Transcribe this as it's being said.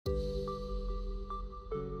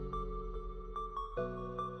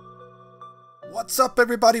What's up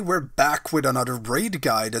everybody, we're back with another raid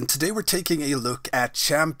guide, and today we're taking a look at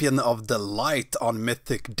Champion of the Light on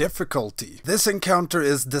Mythic difficulty. This encounter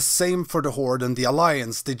is the same for the Horde and the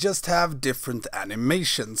Alliance, they just have different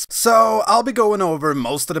animations. So I'll be going over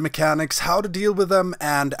most of the mechanics, how to deal with them,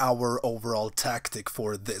 and our overall tactic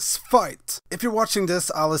for this fight. If you're watching this,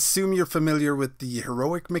 I'll assume you're familiar with the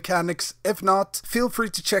heroic mechanics. If not, feel free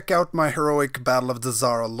to check out my heroic Battle of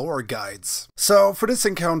Dazar'Alor guides. So for this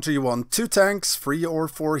encounter you want 2 tanks, 3 or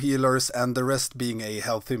 4 healers, and the rest being a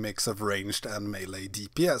healthy mix of ranged and melee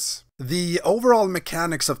DPS. The overall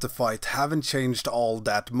mechanics of the fight haven't changed all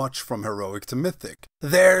that much from heroic to mythic.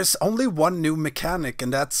 There's only one new mechanic,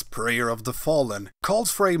 and that's Prayer of the Fallen. Calls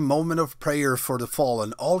for a moment of prayer for the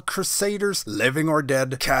fallen. All crusaders, living or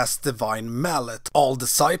dead, cast Divine Mallet. All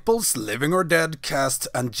disciples, living or dead, cast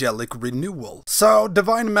Angelic Renewal. So,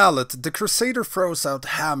 Divine Mallet, the crusader throws out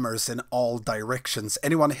hammers in all directions.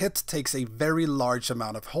 Anyone hit takes a very large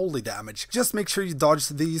amount of holy damage. Just make sure you dodge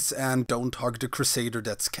these and don't hug the crusader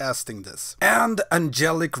that's casting this. And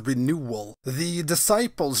Angelic Renewal. The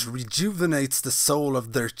disciples rejuvenates the soul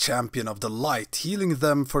of their champion of the light, healing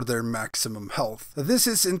them for their maximum health. This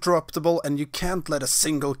is interruptible and you can't let a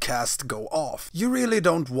single cast go off. You really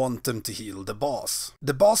don't want them to heal the boss.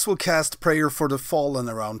 The boss will cast Prayer for the Fallen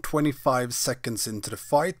around 25 seconds into the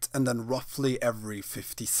fight, and then roughly every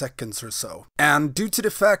 50 seconds or so. And due to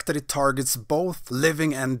the fact that it targets both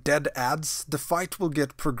living and dead adds, the fight will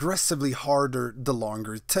get progressively harder the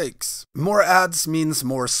longer it takes. More adds means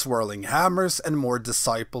more swirling hammers and more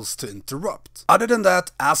disciples to interrupt. Other than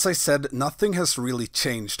that, as I said, nothing has really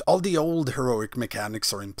changed. All the old heroic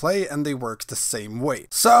mechanics are in play and they work the same way.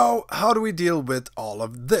 So, how do we deal with all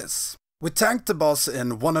of this? We tank the boss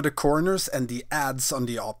in one of the corners and the adds on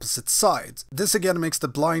the opposite side. This again makes the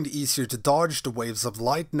blind easier to dodge, the waves of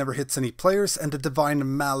light never hits any players, and the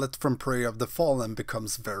Divine Mallet from Prayer of the Fallen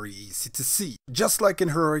becomes very easy to see. Just like in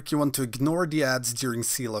heroic, you want to ignore the adds during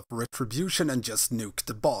Seal of Retribution and just nuke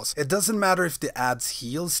the boss. It doesn't matter if the adds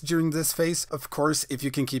heals during this phase. Of course, if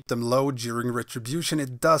you can keep them low during Retribution,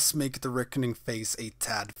 it does make the Reckoning phase a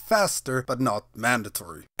tad faster, but not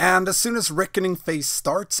mandatory. And as soon as Reckoning phase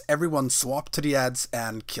starts, everyone swap to the adds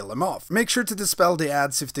and kill them off. Make sure to dispel the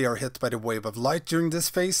adds if they are hit by the wave of light during this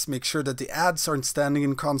phase. Make sure that the adds aren't standing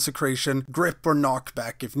in consecration, grip or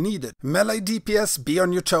knockback if needed. Melee DPS, be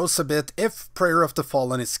on your toes a bit. If Prayer of the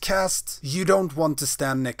Fallen is cast, you don't want to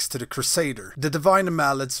stand next to the crusader. The Divine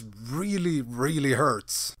Mallets really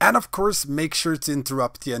hurts. And of course, make sure to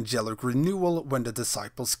interrupt the Angelic Renewal when the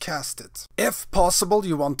disciples cast it. If possible,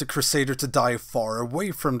 you want the crusader to die far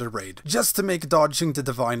away from the raid, just to make dodging the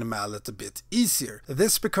Divine Mallet a bit easier.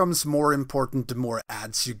 This becomes more important the more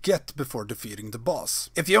adds you get before defeating the boss.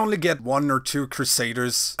 If you only get 1 or 2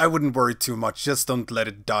 crusaders, I wouldn't worry too much, just don't let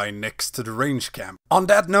it die next to the range camp. On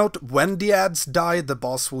that note, when the adds die, the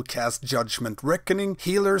boss will cast Judgment Reckoning.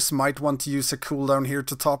 Healers might want to use a cooldown here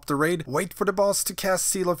to top the raid, wait for the boss to cast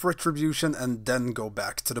Seal of Retribution, and then go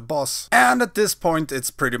back to the boss. And at this point, it's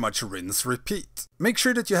pretty much rinse repeat. Make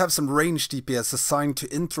sure that you have some range DPS assigned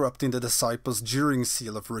to interrupting the disciples during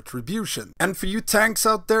Seal of Retribution. And for you tanks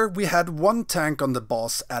out there, we had 1 tank on the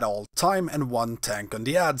boss at all time and 1 tank on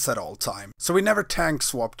the adds at all time. So we never tank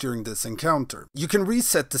swap during this encounter. You can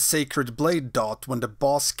reset the Sacred Blade dot when the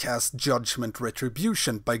boss casts Judgment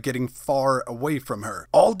Retribution by getting far away from her.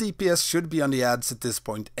 All DPS should be on the adds at this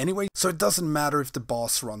point anyway, so it doesn't matter if the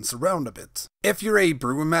boss runs around a bit. If you're a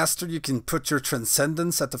Brewmaster, you can put your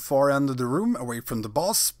Transcendence at the far end of the room away from the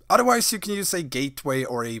boss. Otherwise, you can use a Gateway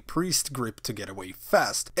or a Priest Grip to get away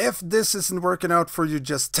fast. If this isn't working out for you,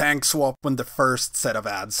 just tank swap when the first set of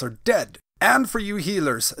adds are dead. And for you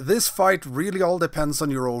healers, this fight really all depends on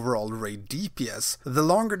your overall raid DPS. The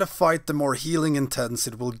longer the fight, the more healing intense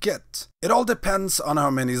it will get. It all depends on how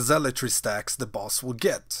many zealotry stacks the boss will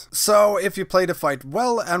get. So if you play the fight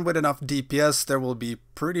well and with enough DPS, there will be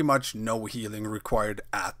pretty much no healing required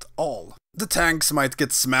at all. The tanks might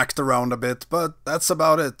get smacked around a bit, but that's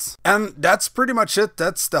about it. And that's pretty much it,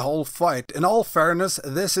 that's the whole fight. In all fairness,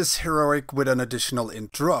 this is heroic with an additional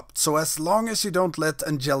interrupt, so as long as you don't let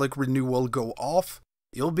Angelic Renewal go off,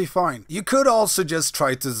 you'll be fine. You could also just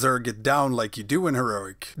try to zerg it down like you do in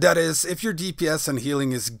heroic. That is, if your DPS and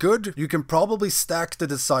healing is good, you can probably stack the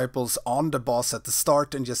disciples on the boss at the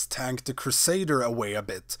start and just tank the crusader away a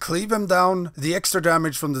bit. Cleave him down. The extra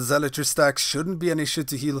damage from the zealotry stacks shouldn't be an issue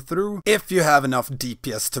to heal through, if you have enough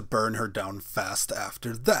DPS to burn her down fast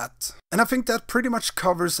after that. And I think that pretty much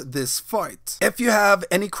covers this fight. If you have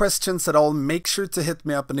any questions at all, make sure to hit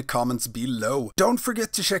me up in the comments below. Don't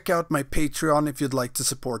forget to check out my Patreon if you'd like to to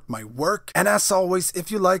support my work. And as always,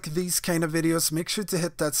 if you like these kind of videos, make sure to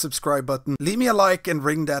hit that subscribe button, leave me a like and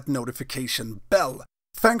ring that notification bell.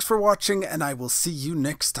 Thanks for watching, and I will see you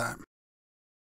next time.